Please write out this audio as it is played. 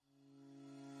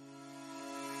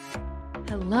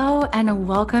Hello and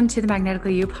welcome to the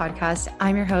Magnetically You podcast.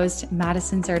 I'm your host,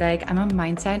 Madison Zerdike. I'm a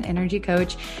mindset and energy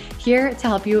coach here to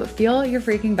help you feel your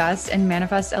freaking best and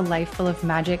manifest a life full of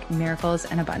magic, miracles,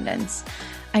 and abundance.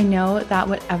 I know that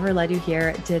whatever led you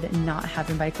here did not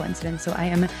happen by coincidence. So I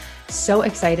am so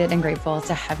excited and grateful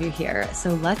to have you here.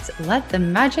 So let's let the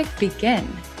magic begin.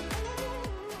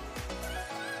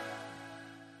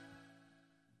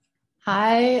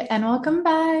 Hi, and welcome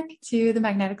back to the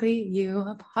Magnetically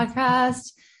You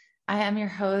podcast. I am your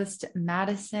host,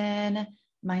 Madison,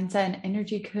 mindset and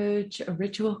energy coach, a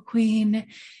ritual queen,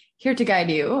 here to guide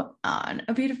you on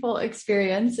a beautiful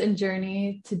experience and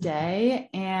journey today.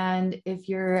 And if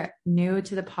you're new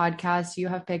to the podcast, you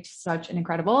have picked such an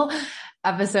incredible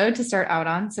episode to start out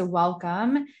on. So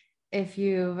welcome. If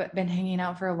you've been hanging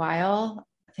out for a while,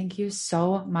 thank you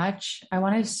so much. I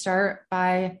want to start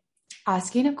by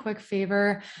asking a quick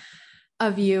favor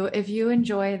of you. If you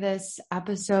enjoy this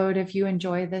episode, if you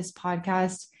enjoy this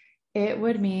podcast, it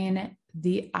would mean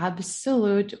the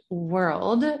absolute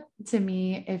world to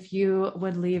me if you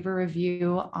would leave a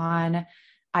review on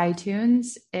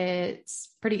iTunes. It's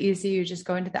pretty easy. You just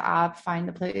go into the app, find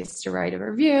the place to write a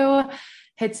review,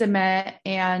 hit submit,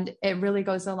 and it really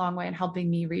goes a long way in helping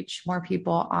me reach more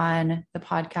people on the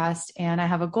podcast. And I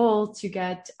have a goal to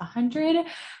get 100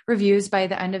 reviews by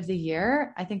the end of the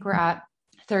year. I think we're at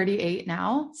 38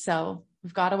 now, so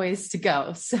we've got a ways to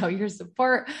go. So your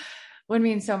support would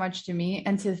mean so much to me.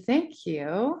 And to thank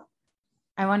you,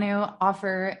 I want to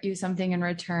offer you something in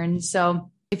return.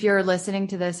 So if you're listening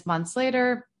to this months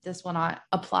later, this will not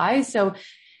apply. So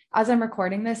as I'm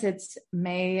recording this, it's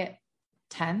May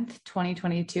 10th,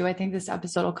 2022. I think this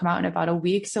episode will come out in about a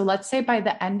week. So let's say by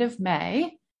the end of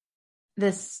May,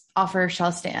 this offer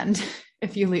shall stand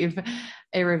if you leave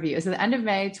a review. So the end of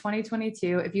May,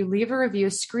 2022, if you leave a review,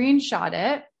 screenshot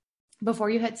it before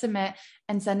you hit submit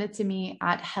and send it to me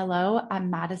at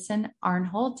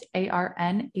hello@MadisonArnholt,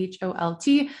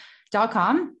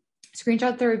 ARNHOLT.com.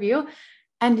 Screenshot the review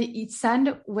and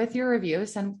send with your review,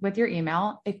 send with your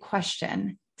email a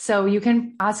question. So you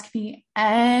can ask me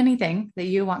anything that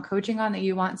you want coaching on, that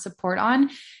you want support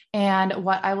on. And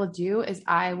what I will do is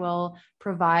I will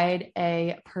provide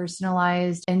a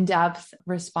personalized, in-depth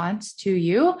response to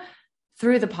you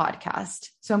through the podcast.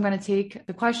 So I'm going to take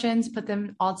the questions, put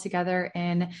them all together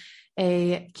in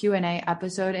a Q&A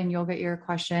episode, and you'll get your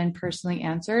question personally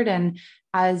answered. And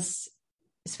as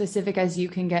specific as you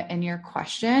can get in your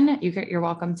question, you're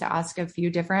welcome to ask a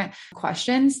few different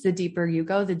questions. The deeper you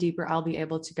go, the deeper I'll be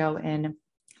able to go in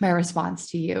my response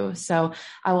to you. So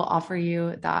I will offer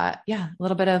you that, a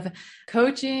little bit of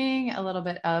coaching, a little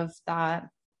bit of that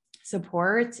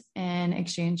support in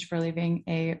exchange for leaving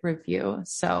a review.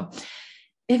 So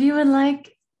if you would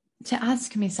like to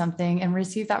ask me something and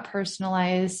receive that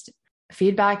personalized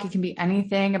feedback, it can be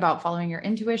anything about following your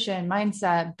intuition,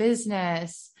 mindset,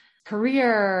 business,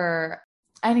 career,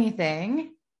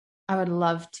 anything. I would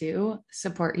love to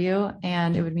support you.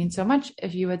 And it would mean so much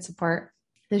if you would support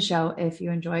the show if you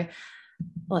enjoy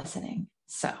listening.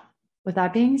 So with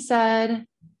that being said,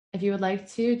 if you would like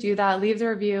to do that, leave the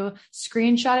review,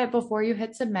 screenshot it before you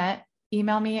hit submit,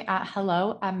 email me at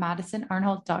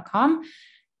hello@MadisonArnholt.com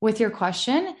with your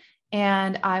question,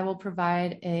 and I will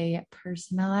provide a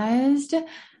personalized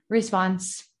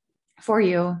response for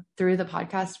you through the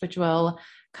podcast, which will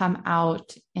come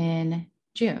out in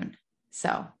June.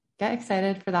 So get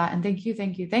excited for that. And thank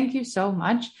you so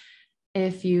much.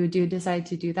 If you do decide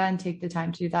to do that and take the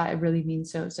time to do that, it really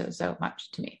means so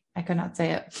much to me. I could not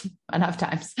say it enough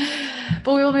times,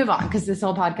 but we will move on because this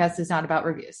whole podcast is not about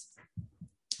reviews.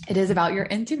 It is about your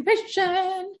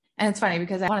intuition. And it's funny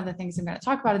because one of the things I'm going to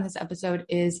talk about in this episode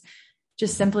is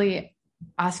just simply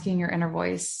asking your inner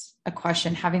voice a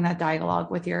question, having that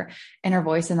dialogue with your inner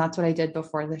voice. And that's what I did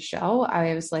before the show.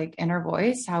 I was like, inner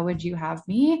voice, how would you have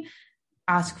me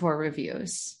ask for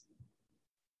reviews?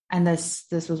 And this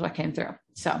was what came through.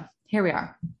 So here we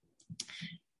are.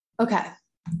 Okay.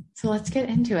 So let's get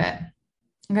into it.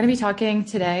 I'm going to be talking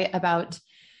today about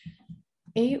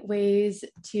 8 ways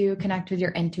to connect with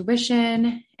your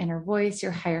intuition, inner voice,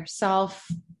 your higher self,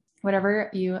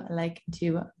 whatever you like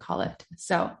to call it.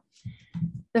 So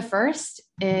the first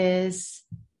is,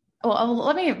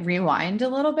 let me rewind a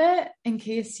little bit in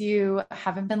case you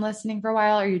haven't been listening for a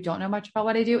while or you don't know much about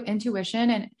what I do.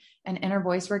 Intuition and inner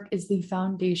voice work is the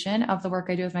foundation of the work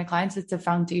I do with my clients. It's the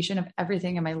foundation of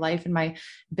everything in my life and my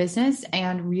business,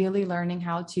 and really learning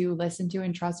how to listen to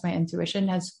and trust my intuition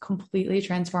has completely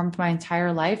transformed my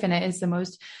entire life. And it is the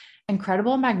most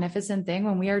incredible, magnificent thing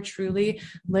when we are truly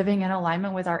living in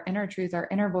alignment with our inner truth, our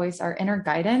inner voice, our inner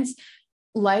guidance.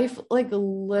 Life like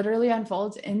literally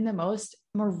unfolds in the most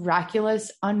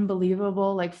miraculous,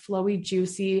 unbelievable, like flowy,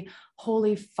 juicy,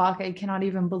 holy fuck, I cannot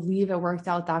even believe it worked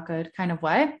out that good kind of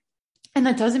way. And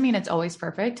that doesn't mean it's always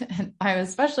perfect. And I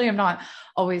especially am not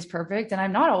always perfect. And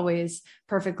I'm not always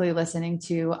perfectly listening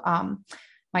to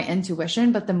my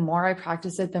intuition, but the more I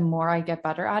practice it, the more I get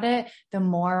better at it, the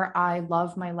more I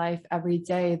love my life every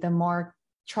day, the more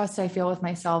trust I feel with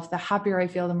myself, the happier I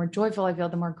feel, the more joyful I feel,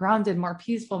 the more grounded, more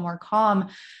peaceful, more calm,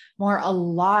 more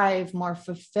alive, more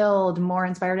fulfilled, more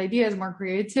inspired ideas, more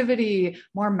creativity,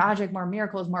 more magic, more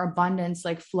miracles, more abundance,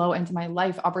 like flow into my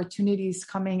life, opportunities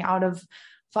coming out of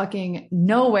fucking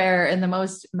nowhere in the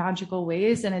most magical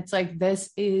ways. And it's like, this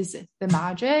is the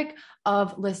magic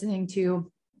of listening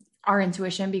to our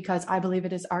intuition, because I believe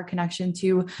it is our connection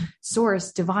to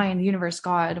source, divine, the universe,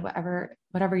 God,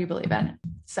 whatever you believe in.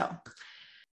 So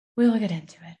we'll get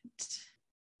into it.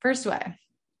 First way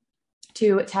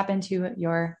to tap into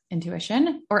your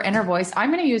intuition or inner voice. I'm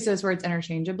going to use those words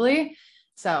interchangeably.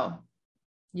 So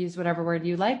use whatever word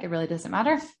you like. It really doesn't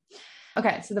matter.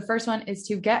 Okay. So the first one is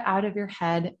to get out of your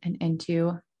head and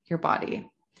into your body.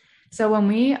 So when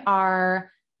we are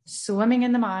swimming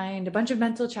in the mind, a bunch of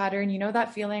mental chatter, and you know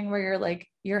that feeling where you're like,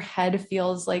 your head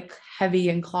feels like heavy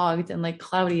and clogged and like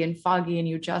cloudy and foggy, and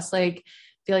you just like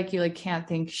feel like you like can't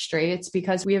think straight. It's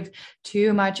because we have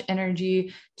too much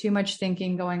energy, too much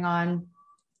thinking going on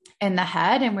in the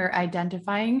head, and we're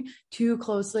identifying too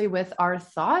closely with our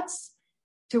thoughts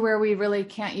to where we really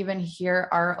can't even hear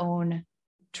our own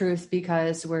truth,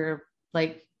 because we're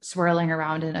like swirling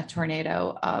around in a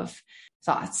tornado of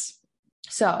thoughts.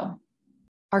 So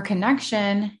our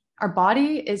connection, our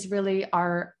body is really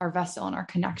our vessel and our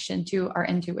connection to our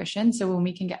intuition. So when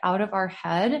we can get out of our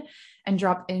head and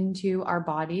drop into our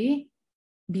body,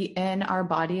 be in our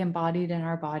body, embodied in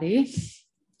our body,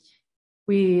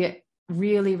 we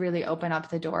really, really open up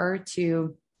the door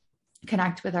to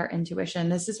connect with our intuition.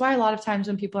 This is why a lot of times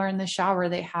when people are in the shower,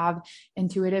 they have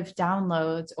intuitive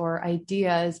downloads or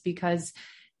ideas, because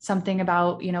something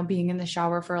about, being in the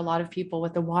shower for a lot of people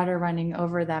with the water running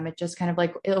over them, it just kind of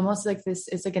like, it almost like this,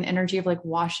 it's like an energy of like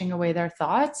washing away their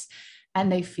thoughts,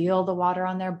 and they feel the water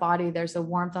on their body. There's a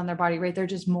warmth on their body, right? They're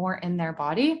just more in their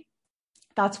body.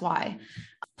 That's why.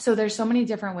 So there's so many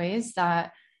different ways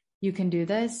that you can do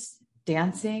this.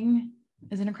 Dancing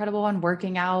is an incredible one.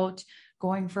 Working out,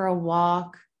 going for a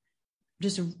walk,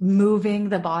 just moving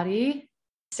the body,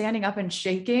 standing up and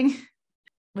shaking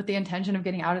with the intention of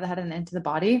getting out of the head and into the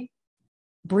body,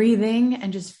 breathing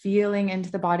and just feeling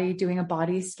into the body, doing a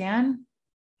body scan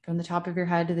from the top of your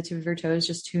head to the tip of your toes,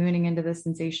 just tuning into the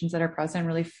sensations that are present,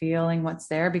 really feeling what's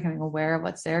there, becoming aware of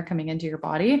what's there, coming into your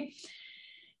body.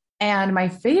 And my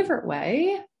favorite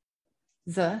way,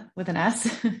 with an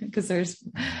S, because there's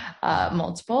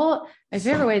multiple. My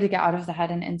favorite way to get out of the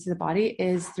head and into the body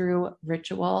is through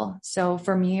ritual. So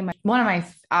for me, one of my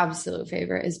absolute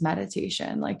favorite is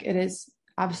meditation. Like, it has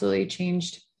absolutely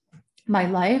changed my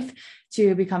life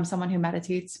to become someone who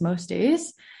meditates most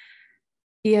days.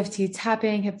 EFT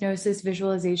tapping, hypnosis,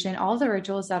 visualization, all the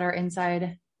rituals that are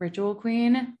inside Ritual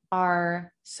Queen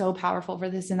are so powerful for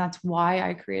this. And that's why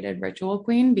I created Ritual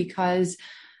Queen, because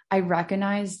I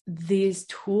recognize these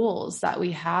tools that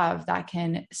we have that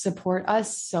can support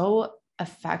us so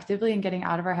effectively in getting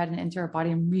out of our head and into our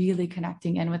body and really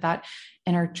connecting in with that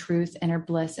inner truth, inner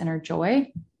bliss, inner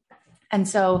joy. And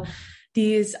so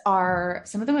these are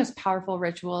some of the most powerful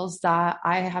rituals that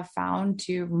I have found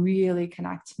to really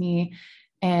connect me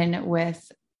in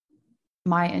with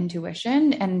my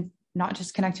intuition, and not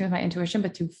just connecting with my intuition,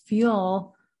 but to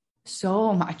feel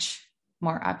so much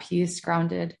more at peace,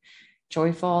 grounded,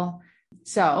 joyful.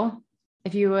 So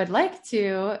if you would like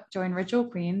to join Ritual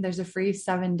Queen, there's a free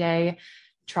 7-day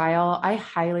trial. I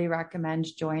highly recommend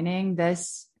joining.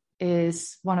 This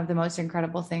is one of the most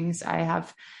incredible things I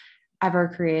have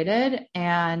ever created.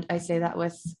 And I say that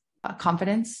with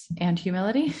confidence and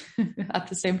humility at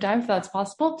the same time, if that's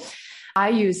possible. I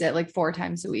use it like 4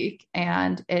 times a week,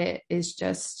 and it is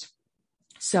just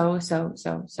so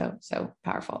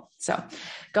powerful. So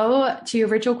go to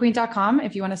ritualqueen.com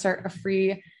if you want to start a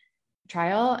free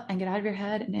trial and get out of your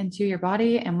head and into your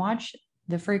body and watch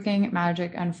the freaking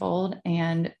magic unfold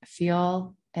and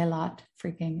feel a lot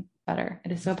freaking better.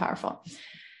 It is so powerful.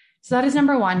 So that is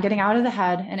number 1, getting out of the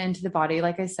head and into the body.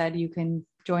 Like I said, you can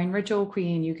join Ritual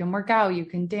Queen, you can work out, you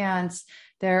can dance.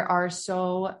 There are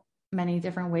so many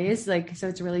different ways. So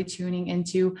it's really tuning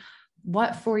into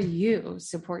what for you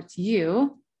supports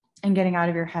you and getting out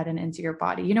of your head and into your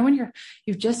body. When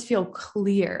you just feel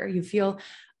clear, you feel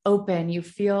open, you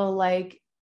feel like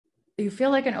you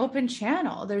feel like an open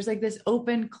channel. There's like this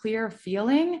open, clear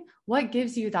feeling. What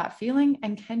gives you that feeling?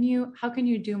 And how can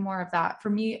you do more of that? For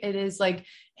me, it is like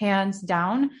hands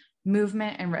down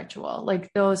movement and ritual.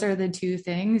 Like those are the two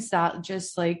things that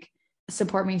just like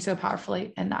support me so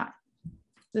powerfully in that.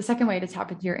 The second way to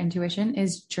tap into your intuition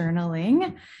is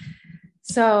journaling.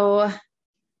 So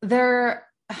there's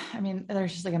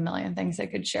just like a million things I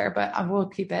could share, but I will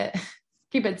keep it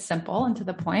simple and to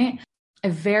the point. A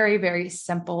very, very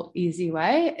simple, easy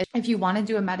way. If you want to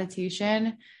do a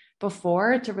meditation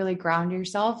before to really ground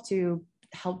yourself, to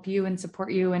help you and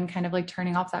support you and kind of like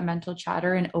turning off that mental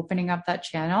chatter and opening up that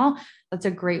channel, that's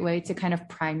a great way to kind of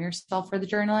prime yourself for the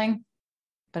journaling,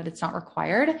 but it's not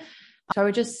required. So I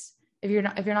would just, if you're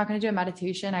not going to do a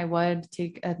meditation, I would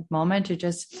take a moment to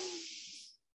just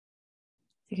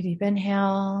take a deep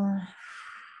inhale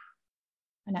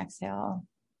and exhale.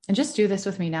 And just do this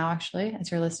with me now, actually, as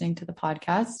you're listening to the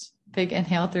podcast. Big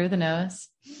inhale through the nose.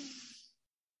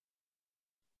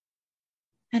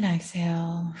 And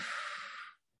exhale.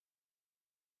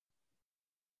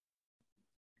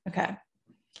 Okay.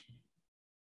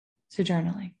 So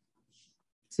journaling.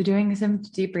 So doing some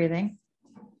deep breathing,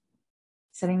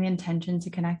 setting the intention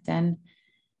to connect in.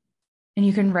 And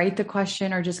you can write the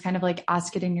question or just kind of like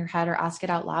ask it in your head or ask it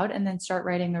out loud and then start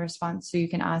writing the response. So you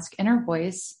can ask inner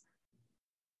voice,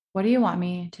 what do you want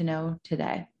me to know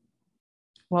today?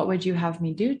 What would you have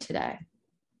me do today?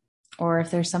 Or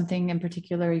if there's something in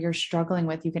particular you're struggling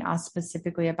with, you can ask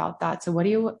specifically about that. So what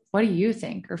do you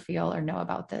think or feel or know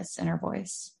about this inner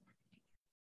voice?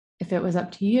 If it was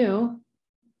up to you,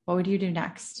 what would you do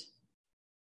next?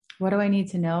 What do I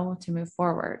need to know to move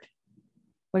forward?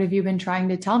 What have you been trying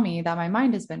to tell me that my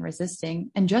mind has been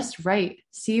resisting? And just write,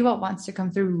 see what wants to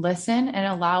come through, listen, and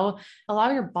allow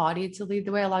your body to lead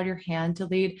the way, allow your hand to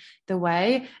lead the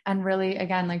way. And really,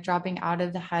 again, like dropping out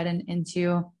of the head and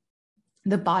into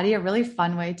the body. A really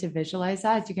fun way to visualize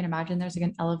that, as you can imagine, there's like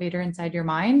an elevator inside your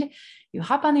mind. You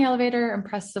hop on the elevator and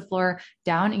press the floor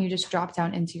down, and you just drop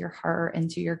down into your heart or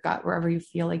into your gut, wherever you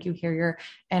feel like you hear your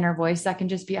inner voice. That can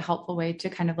just be a helpful way to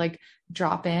kind of like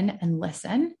drop in and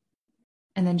listen.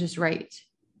 And then just write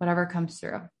whatever comes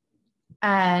through.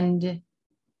 And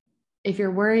if you're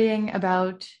worrying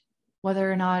about whether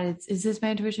or not is this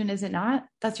my intuition? Is it not?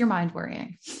 That's your mind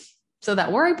worrying. So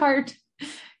that worry part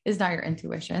is not your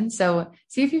intuition. So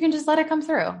see if you can just let it come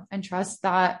through and trust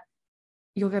that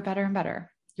you'll get better and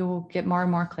better. You'll get more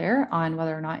and more clear on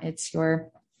whether or not it's your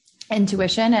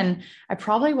intuition. And I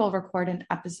probably will record an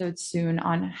episode soon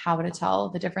on how to tell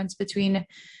the difference between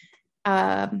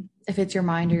if it's your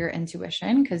mind or your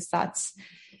intuition, because that's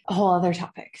a whole other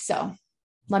topic. So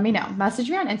let me know. Message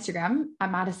me on Instagram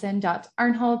at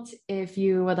madison.arnholt if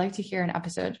you would like to hear an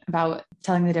episode about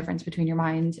telling the difference between your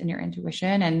mind and your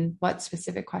intuition and what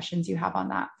specific questions you have on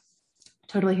that.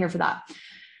 Totally here for that.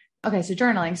 Okay, so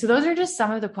journaling. So those are just some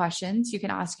of the questions you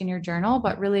can ask in your journal,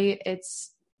 but really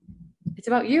it's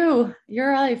about you,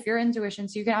 your life, your intuition.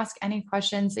 So you can ask any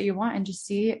questions that you want and just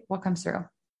see what comes through.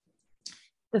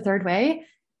 The third way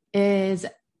is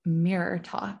mirror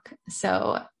talk.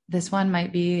 So this one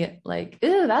might be like,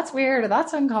 ew, that's weird, or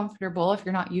that's uncomfortable if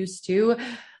you're not used to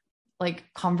like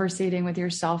conversating with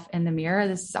yourself in the mirror.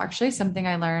 This is actually something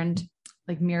I learned,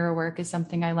 like mirror work is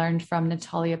something I learned from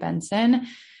Natalia Benson,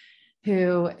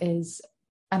 who is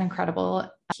an incredible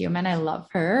human. I love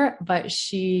her, but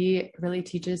she really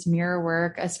teaches mirror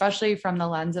work, especially from the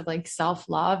lens of like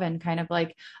self-love and kind of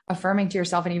like affirming to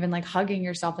yourself and even like hugging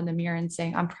yourself in the mirror and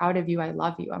saying, I'm proud of you. I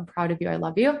love you. I'm proud of you. I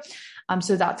love you.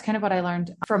 So that's kind of what I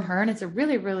learned from her. And it's a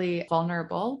really, really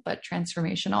vulnerable, but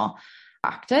transformational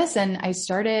practice. And I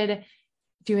started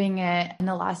doing it in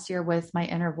the last year with my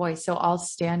inner voice. So I'll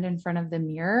stand in front of the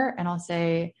mirror and I'll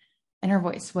say, inner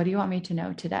voice, what do you want me to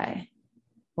know today?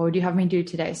 What would you have me do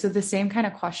today? So the same kind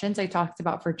of questions I talked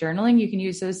about for journaling, you can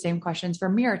use those same questions for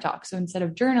mirror talk. So instead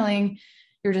of journaling,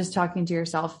 you're just talking to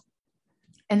yourself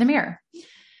in the mirror.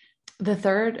 The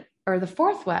third or the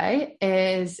fourth way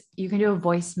is you can do a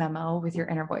voice memo with your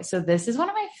inner voice. So this is one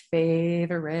of my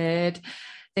favorite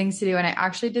things to do. And I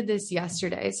actually did this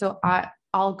yesterday. So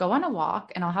I'll go on a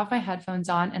walk and I'll have my headphones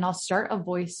on and I'll start a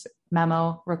voice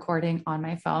memo recording on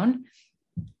my phone.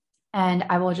 And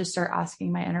I will just start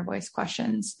asking my inner voice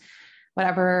questions,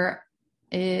 whatever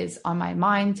is on my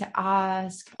mind to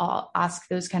ask. I'll ask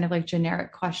those kind of like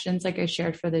generic questions, like I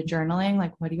shared for the journaling,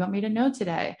 like, what do you want me to know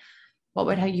today? What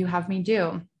would you have me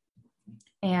do?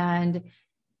 And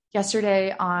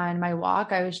yesterday on my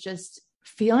walk, I was just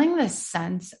feeling this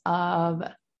sense of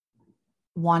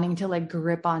wanting to like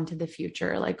grip onto the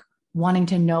future, like wanting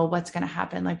to know what's going to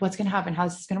happen, like what's going to happen,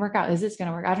 how's this going to work out? Is this going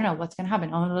to work? I don't know what's going to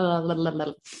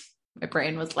happen. My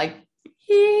brain was like,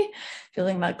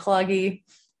 feeling that cloggy,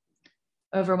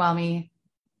 overwhelming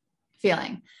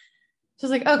feeling. So I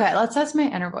was like, okay, let's ask my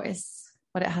inner voice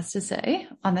what it has to say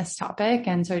on this topic.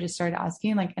 And so I just started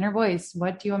asking, like, inner voice,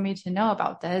 what do you want me to know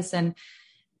about this? And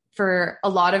for a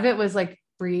lot of it was like,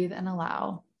 breathe and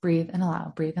allow, breathe and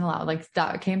allow, breathe and allow. Like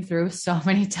that came through so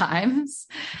many times.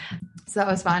 So that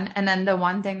was fun. And then the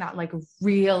one thing that like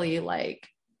really like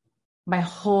my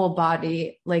whole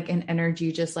body, like an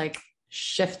energy just like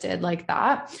shifted like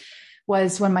that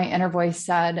was when my inner voice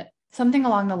said something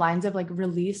along the lines of like,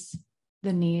 release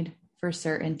the need for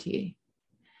certainty.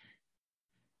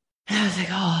 And I was like,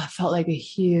 oh, it felt like a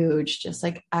huge, just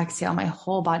like exhale. My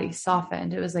whole body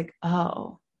softened. It was like,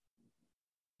 oh,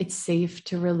 it's safe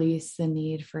to release the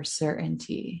need for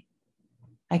certainty.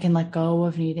 I can let go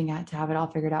of needing to have it all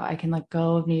figured out. I can let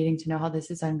go of needing to know how this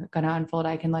is going to unfold.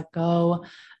 I can let go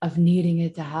of needing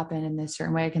it to happen in this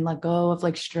certain way. I can let go of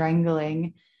like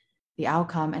strangling the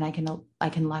outcome, and I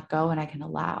can let go and I can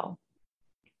allow.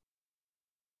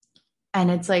 And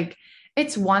it's like,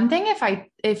 it's one thing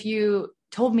if you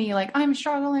told me like, I'm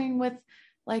struggling with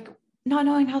like not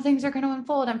knowing how things are going to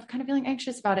unfold, I'm kind of feeling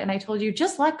anxious about it, and I told you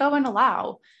just let go and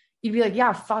allow, you'd be like,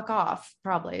 yeah, fuck off.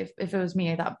 Probably if it was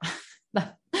me, that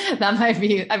might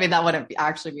be, I mean, that wouldn't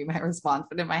actually be my response,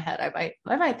 but in my head,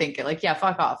 I might think it like, yeah,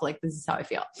 fuck off. Like, this is how I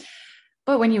feel.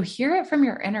 But when you hear it from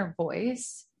your inner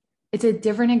voice, it's a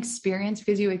different experience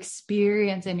because you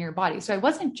experience in your body. So I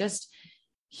wasn't just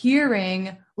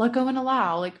hearing, let go and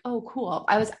allow, like, oh, cool.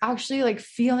 I was actually like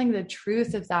feeling the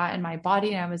truth of that in my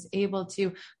body. And I was able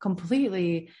to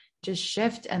completely just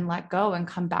shift and let go and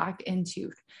come back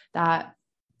into that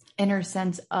inner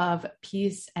sense of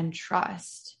peace and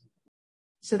trust.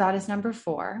 So that is number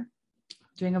 4,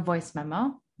 doing a voice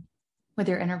memo with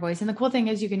your inner voice. And the cool thing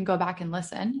is you can go back and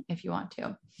listen if you want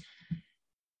to.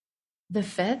 The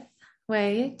 5th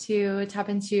way to tap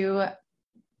into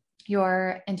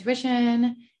your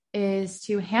intuition is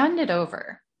to hand it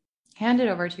over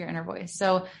to your inner voice.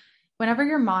 So whenever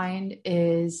your mind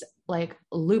is like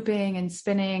looping and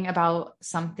spinning about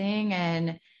something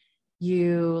and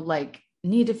you like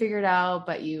need to figure it out,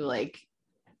 but you like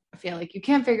feel like you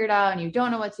can't figure it out and you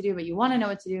don't know what to do, but you want to know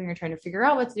what to do and you're trying to figure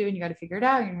out what to do and you got to figure it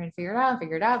out and you're trying to figure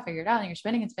it out and you're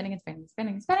spinning and spinning and spinning and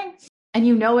spinning and spinning. And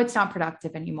you know, it's not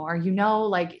productive anymore. You know,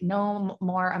 like no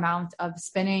more amount of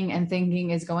spinning and thinking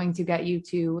is going to get you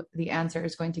to the answer,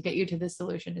 is going to get you to the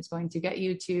solution, is going to get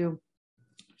you to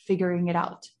figuring it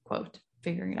out, quote,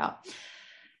 figuring it out.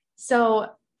 So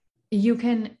you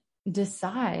can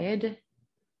decide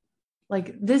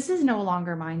like, this is no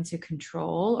longer mine to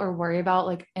control or worry about.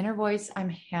 Like, inner voice, I'm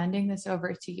handing this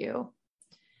over to you.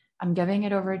 I'm giving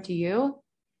it over to you.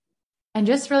 And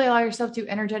just really allow yourself to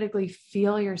energetically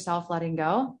feel yourself letting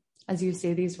go as you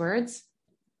say these words.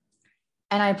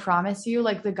 And I promise you,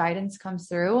 like, the guidance comes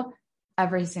through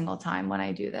every single time when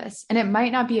I do this. And it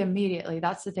might not be immediately.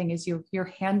 That's the thing, is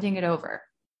you're handing it over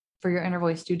for your inner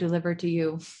voice to deliver to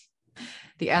you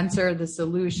the answer, the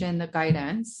solution, the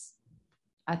guidance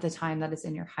at the time that is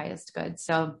in your highest good.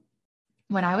 So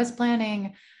when I was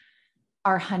planning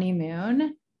our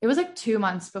honeymoon, it was like 2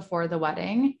 months before the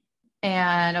wedding.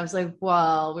 And I was like,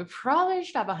 well, we probably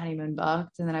should have a honeymoon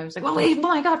booked. And then I was like, well, wait, oh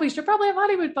my God, we should probably have a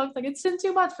honeymoon booked. Like, it's in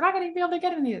 2 months. We're not going to be able to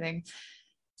get anything.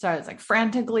 So I was like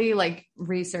frantically like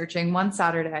researching. One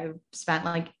Saturday, I spent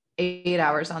like 8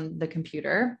 hours on the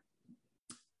computer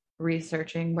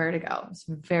researching where to go. It was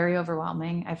very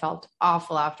overwhelming. I felt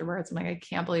awful afterwards. I'm like, I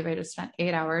can't believe I just spent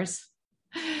 8 hours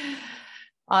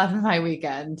on my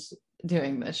weekend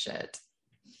doing this shit.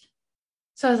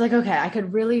 So I was like, okay, I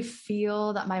could really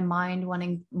feel that my mind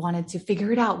wanted to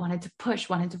figure it out, wanted to push,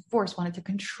 wanted to force, wanted to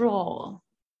control.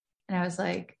 And I was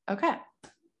like, okay,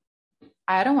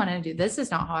 I don't want to do this. This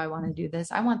is not how I want to do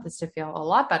this. I want this to feel a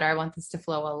lot better. I want this to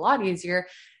flow a lot easier.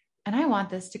 And I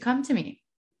want this to come to me.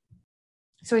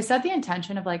 So I set the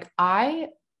intention of like, I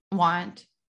want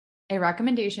a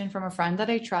recommendation from a friend that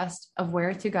I trust of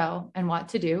where to go and what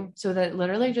to do, so that it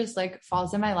literally just like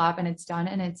falls in my lap and it's done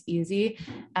and it's easy.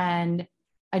 And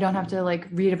I don't have to like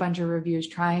read a bunch of reviews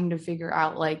trying to figure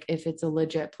out like if it's a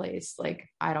legit place. Like,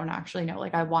 I don't actually know.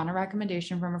 Like, I want a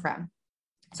recommendation from a friend.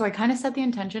 So I kind of set the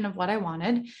intention of what I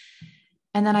wanted.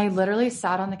 And then I literally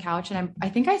sat on the couch and I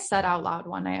think I said out loud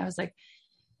one night, I was like,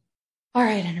 all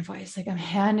right, inner voice, like, I'm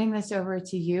handing this over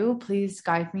to you. Please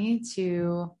guide me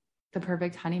to the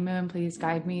perfect honeymoon. Please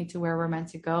guide me to where we're meant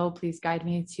to go. Please guide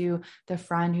me to the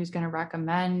friend who's going to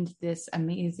recommend this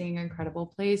amazing, incredible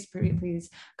place. Please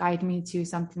guide me to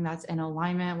something that's in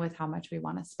alignment with how much we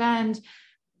want to spend.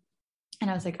 And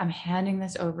I was like, I'm handing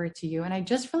this over to you. And I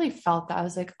just really felt that I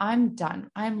was like, I'm done.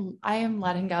 I am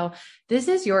letting go. This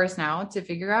is yours now to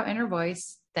figure out inner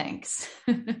voice. Thanks.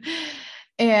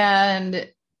 And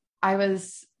I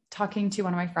was talking to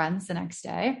one of my friends the next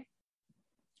day,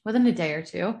 within a day or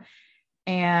two.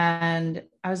 And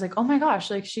I was like, oh my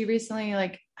gosh, like she recently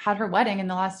like had her wedding in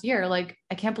the last year. Like,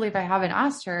 I can't believe I haven't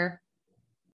asked her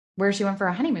where she went for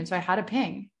a honeymoon. So I had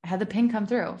the ping come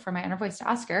through for my inner voice to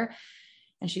ask her.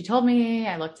 And she told me,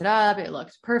 I looked it up. It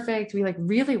looked perfect. We like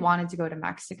really wanted to go to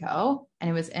Mexico, and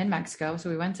it was in Mexico.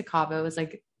 So we went to Cabo. It was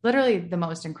like literally the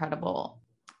most incredible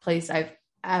place I've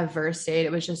ever stayed.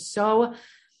 It was just so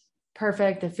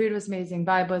perfect. The food was amazing.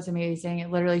 Vibe was amazing. It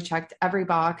literally checked every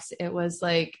box. It was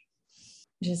like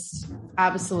just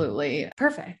absolutely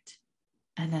perfect.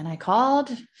 And then I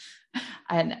called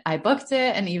and I booked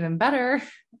it, and even better,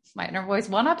 my inner voice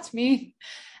one-upped me.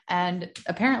 And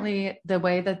apparently the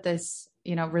way that this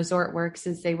resort works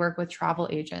is they work with travel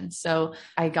agents. So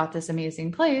I got this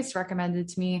amazing place recommended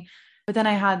to me, but then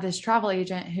I had this travel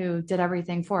agent who did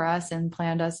everything for us and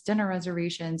planned us dinner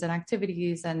reservations and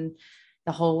activities and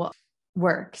the whole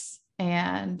works.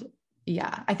 And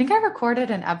yeah, I think I recorded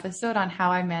an episode on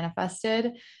how I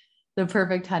manifested the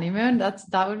perfect honeymoon.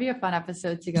 That would be a fun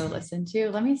episode to go listen to.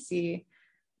 Let me see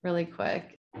really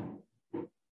quick.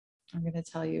 I'm going to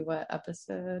tell you what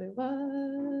episode it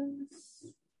was.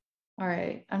 All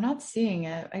right. I'm not seeing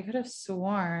it. I could have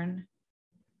sworn.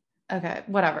 Okay,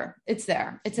 whatever. It's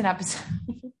there. It's an episode.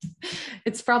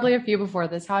 It's probably a few before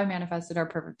this, how I manifested our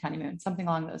perfect honeymoon, something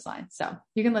along those lines. So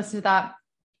you can listen to that.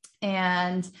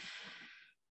 And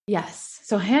yes,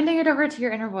 so handing it over to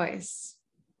your inner voice.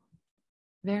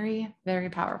 Very, very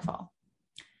powerful.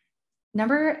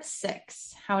 Number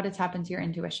 6, how to tap into your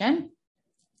intuition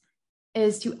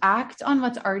is to act on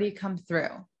what's already come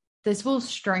through. This will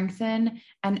strengthen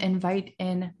and invite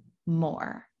in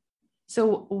more.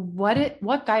 So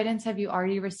what guidance have you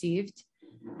already received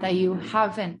that you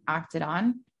haven't acted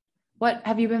on? What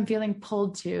have you been feeling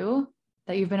pulled to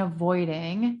that you've been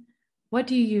avoiding? What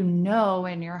do you know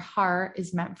in your heart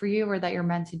is meant for you, or that you're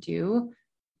meant to do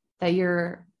that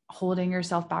you're holding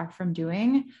yourself back from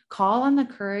doing? Call on the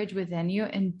courage within you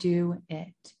and do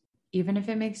it. Even if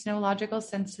it makes no logical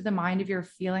sense to the mind, if you're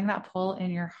feeling that pull in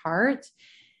your heart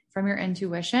from your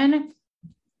intuition,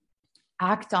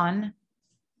 act on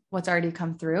what's already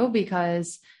come through,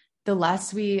 because the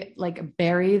less we like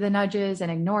bury the nudges and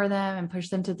ignore them and push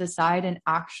them to the side and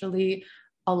actually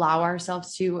allow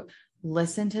ourselves to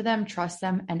listen to them, trust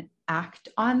them, and act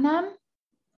on them,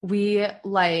 we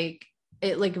like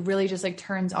it like really just like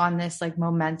turns on this like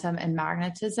momentum and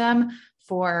magnetism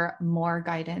for more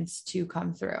guidance to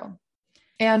come through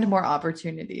and more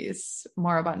opportunities,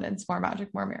 more abundance, more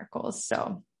magic, more miracles.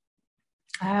 So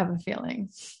I have a feeling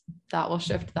that will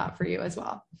shift that for you as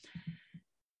well.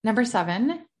 Number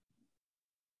 7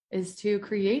 is to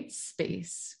create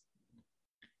space.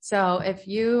 So if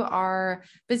you are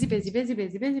busy,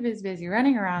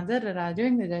 running around,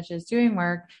 doing the dishes, doing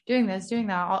work, doing this, doing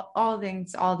that, all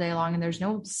things all day long, and there's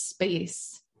no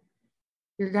space,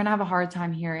 you're going to have a hard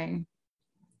time hearing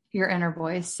your inner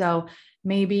voice. So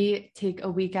maybe take a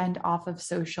weekend off of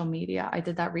social media. I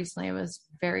did that recently. It was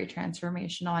very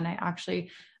transformational. And I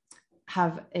actually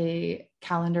have a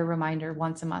calendar reminder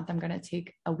once a month. I'm going to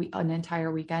take an entire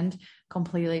weekend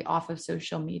completely off of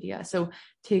social media. So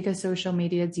take a social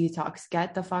media detox,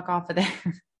 get the fuck off of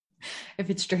there. If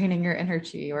it's draining your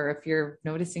energy, or if you're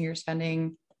noticing you're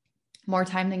spending more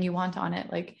time than you want on it,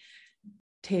 like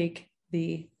take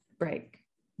the break.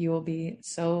 You will be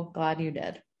so glad you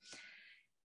did.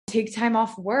 Take time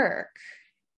off work.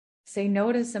 Say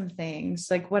no to some things,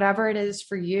 like whatever it is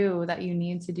for you that you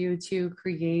need to do to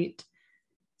create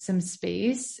some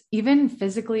space, even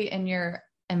physically in your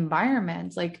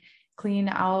environment, like clean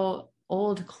out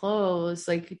old clothes,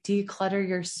 like declutter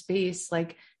your space,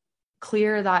 like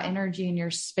clear that energy in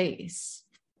your space.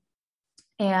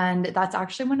 And that's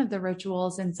actually one of the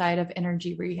rituals inside of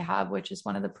Energy Rehab, which is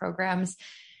one of the programs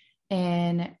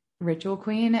in Ritual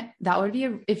Queen. That would be,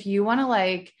 if you want to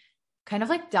like kind of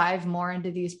like dive more into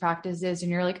these practices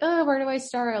and you're like, oh, where do I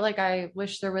start? Like, I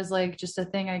wish there was like just a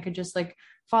thing I could just like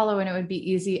follow and it would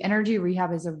be easy. Energy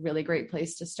Rehab is a really great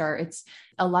place to start. It's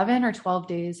 11 or 12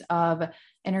 days of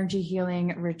energy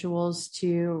healing rituals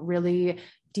to really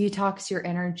detox your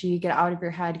energy, get out of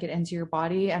your head, get into your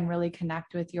body, and really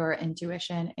connect with your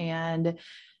intuition and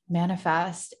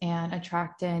manifest and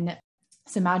attract in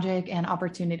some magic and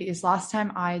opportunities. Last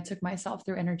time I took myself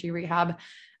through Energy Rehab,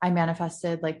 I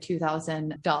manifested like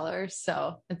 $2,000.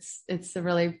 So it's a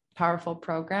really powerful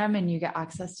program, and you get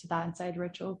access to that inside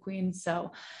Ritual Queen.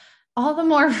 So all the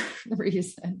more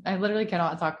reason. I literally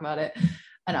cannot talk about it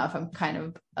enough. I'm kind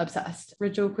of obsessed.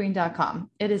 Ritualqueen.com.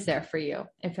 It is there for you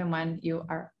if and when you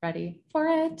are ready for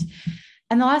it.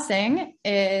 And the last thing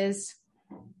is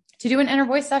to do an inner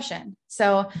voice session.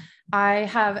 So I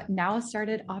have now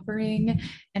started offering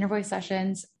inner voice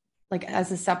sessions like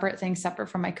as a separate thing, separate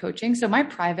from my coaching. So my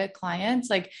private clients,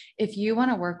 like if you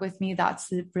want to work with me,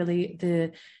 that's really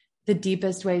the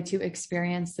deepest way to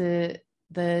experience the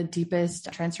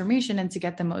deepest transformation and to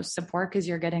get the most support, because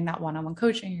you're getting that one-on-one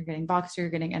coaching, you're getting Voxer, you're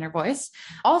getting inner voice.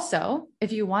 Also,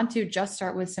 if you want to just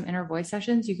start with some inner voice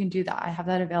sessions, you can do that. I have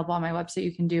that available on my website.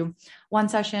 You can do one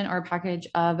session or a package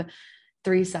of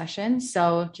 3 sessions.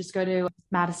 So just go to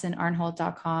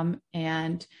madisonarnholt.com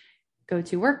and go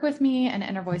to work with me and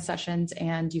inner voice sessions,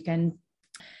 and you can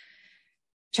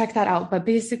check that out. But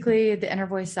basically the inner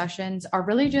voice sessions are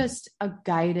really just a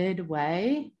guided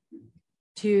way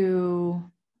to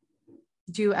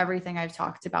do everything I've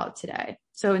talked about today.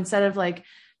 So instead of like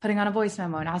putting on a voice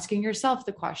memo and asking yourself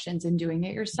the questions and doing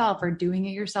it yourself, or doing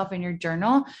it yourself in your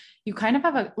journal, you kind of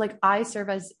have I serve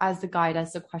as the guide,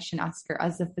 as the question asker,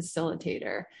 as the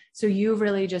facilitator. So you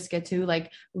really just get to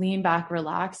like lean back,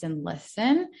 relax, and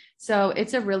listen. So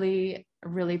it's a really,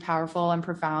 really powerful and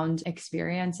profound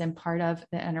experience. And part of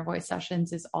the inner voice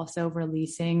sessions is also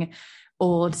releasing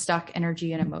old stuck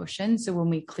energy and emotion. So when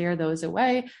we clear those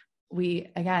away, we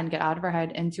again get out of our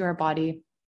head, into our body,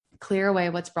 clear away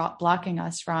what's blocking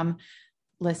us from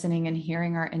listening and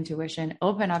hearing our intuition,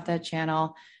 open up that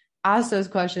channel, ask those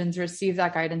questions, receive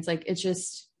that guidance. Like it's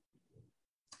just,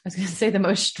 I was going to say the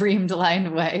most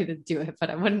streamlined way to do it, but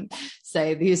I wouldn't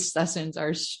say these sessions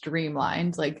are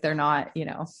streamlined. Like they're not,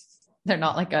 they're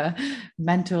not like a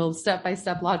mental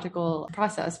step-by-step logical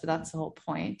process, but that's the whole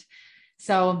point.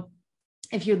 So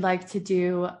if you'd like to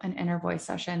do an inner voice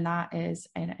session, that is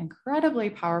an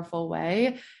incredibly powerful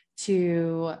way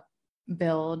to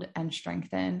build and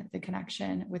strengthen the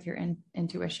connection with your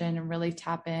intuition and really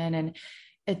tap in. And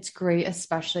it's great,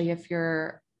 especially if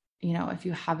you're, if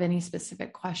you have any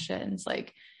specific questions.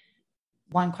 Like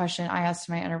one question I asked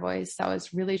my inner voice that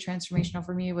was really transformational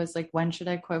for me was like, when should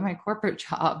I quit my corporate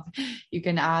job? You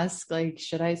can ask like,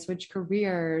 should I switch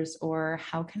careers, or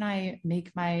how can I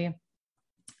make my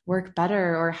work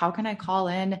better, or how can I call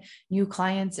in new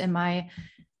clients in my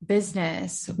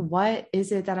business? What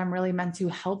is it that I'm really meant to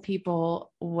help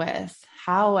people with?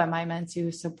 How am I meant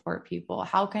to support people?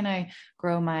 How can I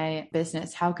grow my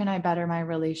business? How can I better my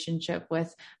relationship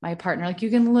with my partner? Like you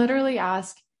can literally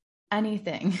ask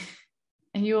anything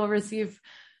and you will receive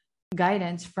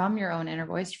guidance from your own inner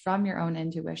voice, from your own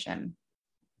intuition.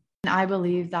 And I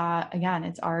believe that, again,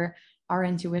 it's our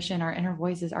intuition, our inner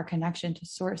voice is our connection to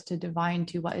source, to divine,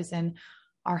 to what is in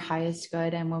our highest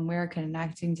good. And when we're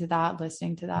connecting to that,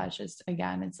 listening to that, it's just,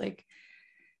 again, it's like,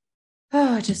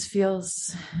 oh, it just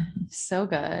feels so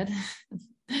good.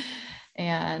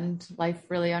 And life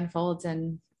really unfolds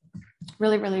in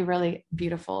really, really, really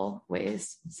beautiful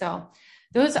ways. So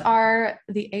those are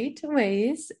the 8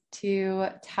 ways to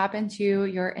tap into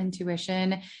your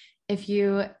intuition. If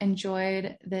you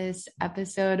enjoyed this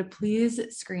episode, please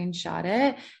screenshot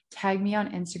it. Tag me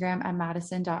on Instagram at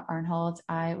madison.arnholt.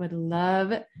 I would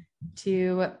love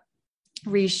to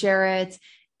reshare it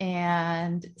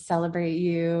and celebrate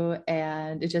you.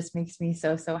 And it just makes me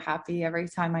so, so happy every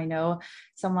time I know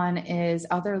someone is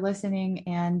out there listening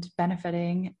and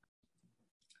benefiting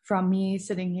from me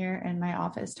sitting here in my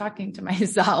office talking to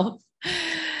myself.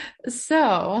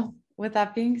 So with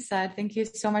that being said, thank you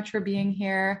so much for being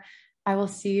here. I will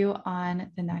see you on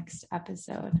the next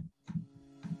episode.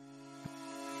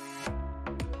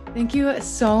 Thank you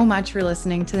so much for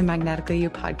listening to the Magnetically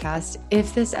You podcast.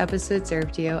 If this episode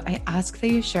served you, I ask that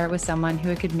you share it with someone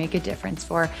who it could make a difference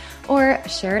for, or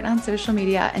share it on social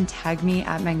media and tag me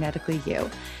at Magnetically You.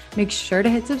 Make sure to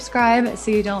hit subscribe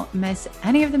so you don't miss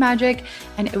any of the magic.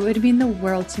 And it would mean the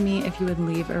world to me if you would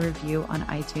leave a review on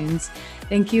iTunes.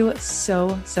 Thank you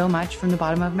so, so much from the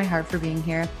bottom of my heart for being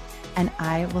here. And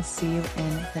I will see you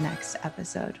in the next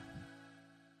episode.